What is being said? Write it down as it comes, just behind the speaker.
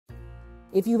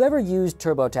If you've ever used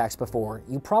TurboTax before,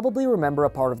 you probably remember a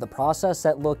part of the process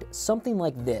that looked something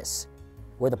like this,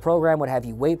 where the program would have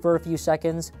you wait for a few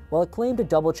seconds while it claimed to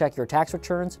double-check your tax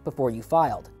returns before you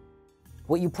filed.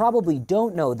 What you probably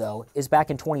don't know, though, is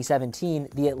back in 2017,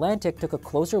 The Atlantic took a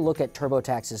closer look at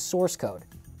TurboTax's source code,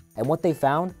 and what they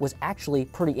found was actually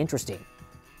pretty interesting.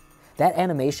 That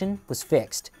animation was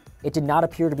fixed. It did not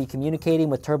appear to be communicating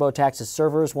with TurboTax's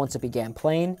servers once it began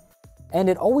playing, and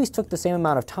it always took the same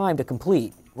amount of time to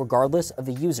complete, regardless of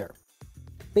the user.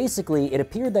 Basically, it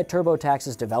appeared that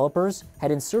TurboTax's developers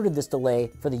had inserted this delay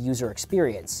for the user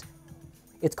experience.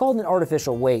 It's called an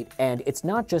artificial wait, and it's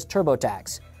not just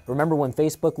TurboTax. Remember when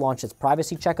Facebook launched its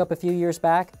privacy checkup a few years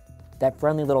back? That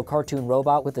friendly little cartoon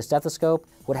robot with the stethoscope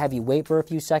would have you wait for a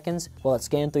few seconds while it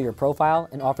scanned through your profile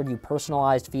and offered you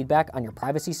personalized feedback on your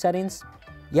privacy settings?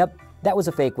 Yep, that was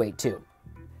a fake wait too.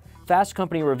 Fast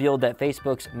Company revealed that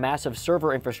Facebook's massive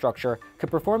server infrastructure could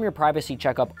perform your privacy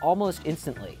checkup almost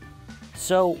instantly.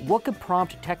 So what could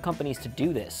prompt tech companies to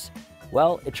do this?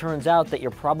 Well, it turns out that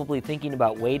you're probably thinking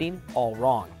about waiting all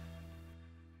wrong.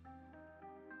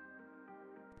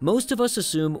 Most of us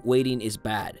assume waiting is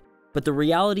bad, but the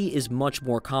reality is much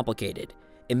more complicated.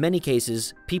 In many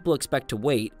cases, people expect to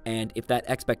wait, and if that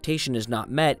expectation is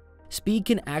not met, speed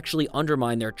can actually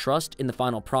undermine their trust in the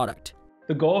final product.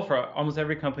 The goal for almost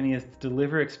every company is to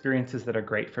deliver experiences that are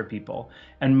great for people.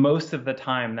 And most of the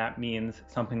time that means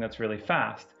something that's really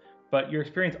fast. But your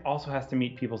experience also has to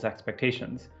meet people's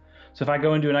expectations. So if I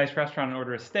go into a nice restaurant and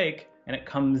order a steak and it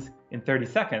comes in 30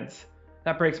 seconds,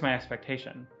 that breaks my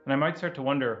expectation. And I might start to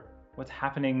wonder what's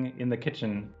happening in the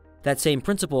kitchen. That same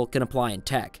principle can apply in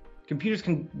tech. Computers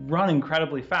can run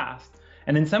incredibly fast.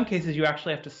 And in some cases, you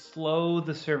actually have to slow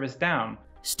the service down.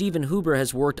 Stephen Huber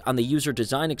has worked on the user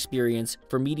design experience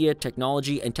for media,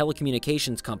 technology, and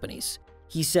telecommunications companies.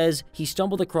 He says he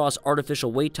stumbled across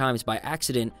artificial wait times by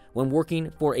accident when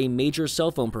working for a major cell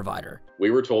phone provider.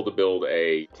 We were told to build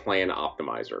a plan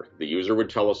optimizer. The user would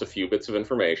tell us a few bits of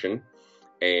information,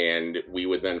 and we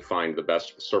would then find the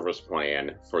best service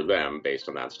plan for them based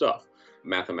on that stuff.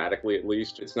 Mathematically, at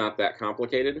least, it's not that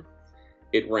complicated.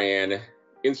 It ran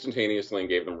instantaneously and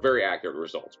gave them very accurate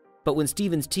results. But when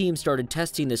Stephen's team started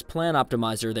testing this plan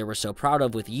optimizer they were so proud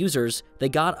of with users, they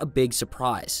got a big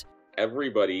surprise.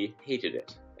 Everybody hated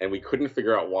it, and we couldn't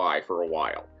figure out why for a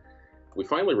while. We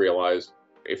finally realized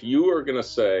if you are going to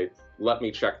say, let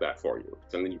me check that for you,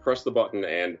 and then you press the button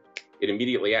and it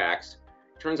immediately acts,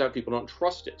 it turns out people don't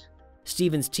trust it.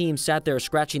 Stephen's team sat there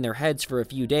scratching their heads for a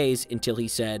few days until he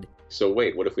said, so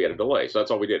wait, what if we had a delay? So that's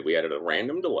all we did. We added a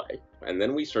random delay, and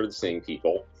then we started seeing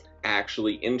people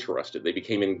actually interested. They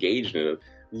became engaged in it.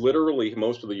 Literally,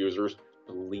 most of the users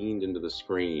leaned into the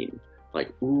screen, like,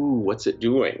 ooh, what's it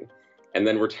doing? And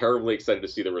then we're terribly excited to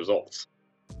see the results.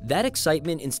 That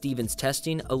excitement in Stephen's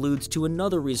testing alludes to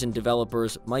another reason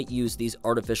developers might use these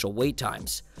artificial wait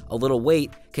times. A little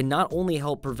wait can not only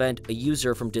help prevent a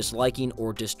user from disliking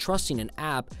or distrusting an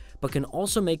app, but can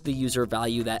also make the user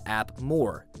value that app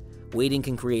more. Waiting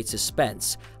can create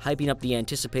suspense, hyping up the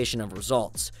anticipation of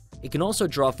results. It can also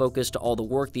draw focus to all the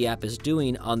work the app is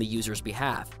doing on the user's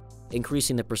behalf,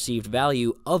 increasing the perceived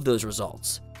value of those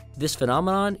results. This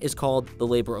phenomenon is called the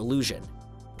labor illusion.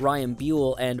 Ryan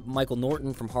Buell and Michael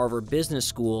Norton from Harvard Business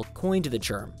School coined the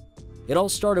term. It all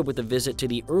started with a visit to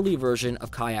the early version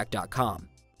of kayak.com.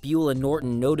 Buell and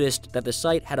Norton noticed that the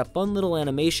site had a fun little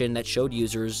animation that showed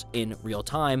users, in real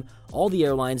time, all the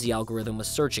airlines the algorithm was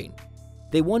searching.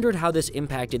 They wondered how this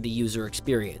impacted the user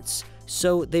experience,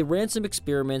 so they ran some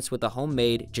experiments with a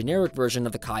homemade, generic version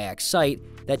of the Kayak site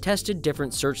that tested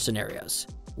different search scenarios.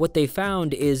 What they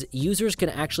found is users can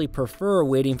actually prefer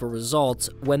waiting for results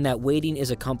when that waiting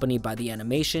is accompanied by the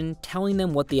animation telling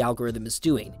them what the algorithm is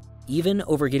doing, even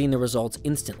over getting the results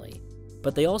instantly.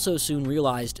 But they also soon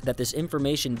realized that this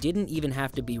information didn't even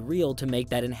have to be real to make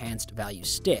that enhanced value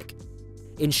stick.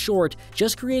 In short,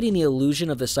 just creating the illusion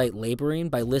of the site laboring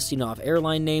by listing off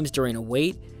airline names during a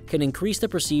wait can increase the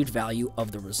perceived value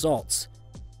of the results.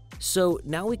 So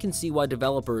now we can see why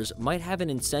developers might have an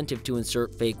incentive to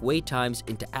insert fake wait times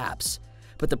into apps.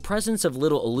 But the presence of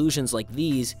little illusions like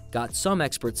these got some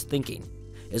experts thinking,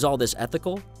 is all this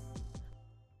ethical?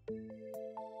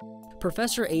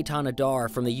 Professor Eitan Adar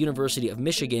from the University of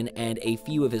Michigan and a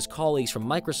few of his colleagues from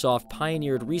Microsoft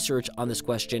pioneered research on this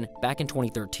question back in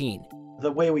 2013.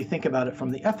 The way we think about it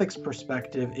from the ethics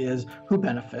perspective is who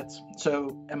benefits.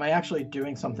 So am I actually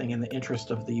doing something in the interest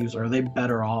of the user? Are they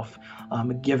better off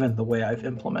given the way I've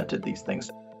implemented these things?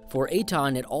 For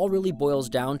Eitan, it all really boils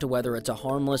down to whether it's a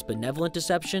harmless benevolent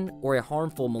deception or a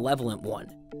harmful malevolent one.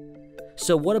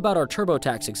 So what about our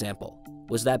TurboTax example?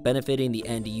 Was that benefiting the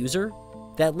end user?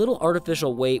 That little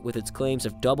artificial weight with its claims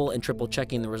of double and triple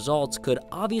checking the results could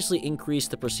obviously increase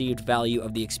the perceived value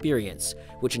of the experience,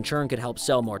 which in turn could help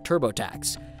sell more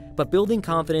TurboTax. But building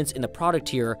confidence in the product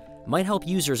here might help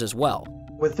users as well.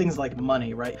 With things like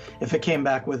money, right? If it came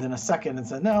back within a second and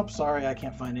said, nope, sorry, I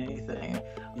can't find anything,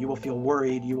 you will feel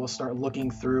worried. You will start looking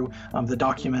through the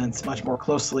documents much more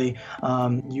closely.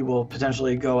 You will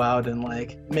potentially go out and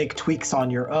make tweaks on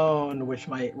your own, which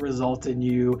might result in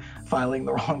you filing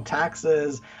the wrong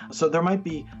taxes. So there might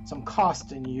be some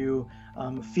cost in you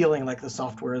feeling like the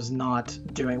software is not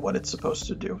doing what it's supposed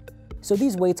to do. So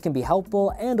these weights can be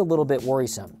helpful and a little bit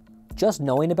worrisome. Just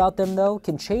knowing about them, though,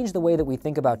 can change the way that we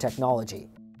think about technology.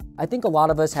 I think a lot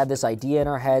of us have this idea in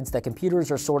our heads that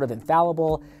computers are sort of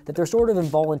infallible, that they're sort of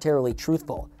involuntarily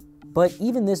truthful. But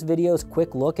even this video's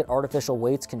quick look at artificial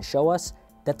weights can show us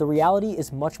that the reality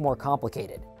is much more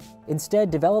complicated.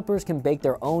 Instead, developers can bake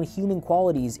their own human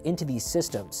qualities into these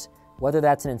systems, whether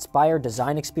that's an inspired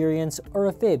design experience or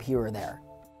a fib here or there.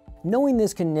 Knowing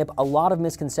this can nip a lot of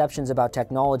misconceptions about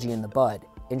technology in the bud,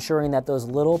 ensuring that those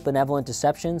little benevolent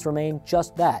deceptions remain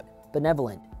just that,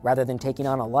 benevolent, rather than taking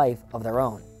on a life of their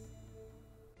own.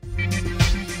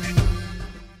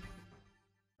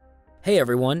 Hey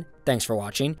everyone, thanks for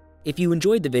watching. If you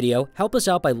enjoyed the video, help us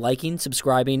out by liking,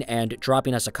 subscribing, and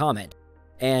dropping us a comment.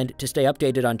 And to stay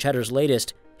updated on Cheddar's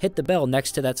latest, hit the bell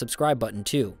next to that subscribe button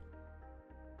too.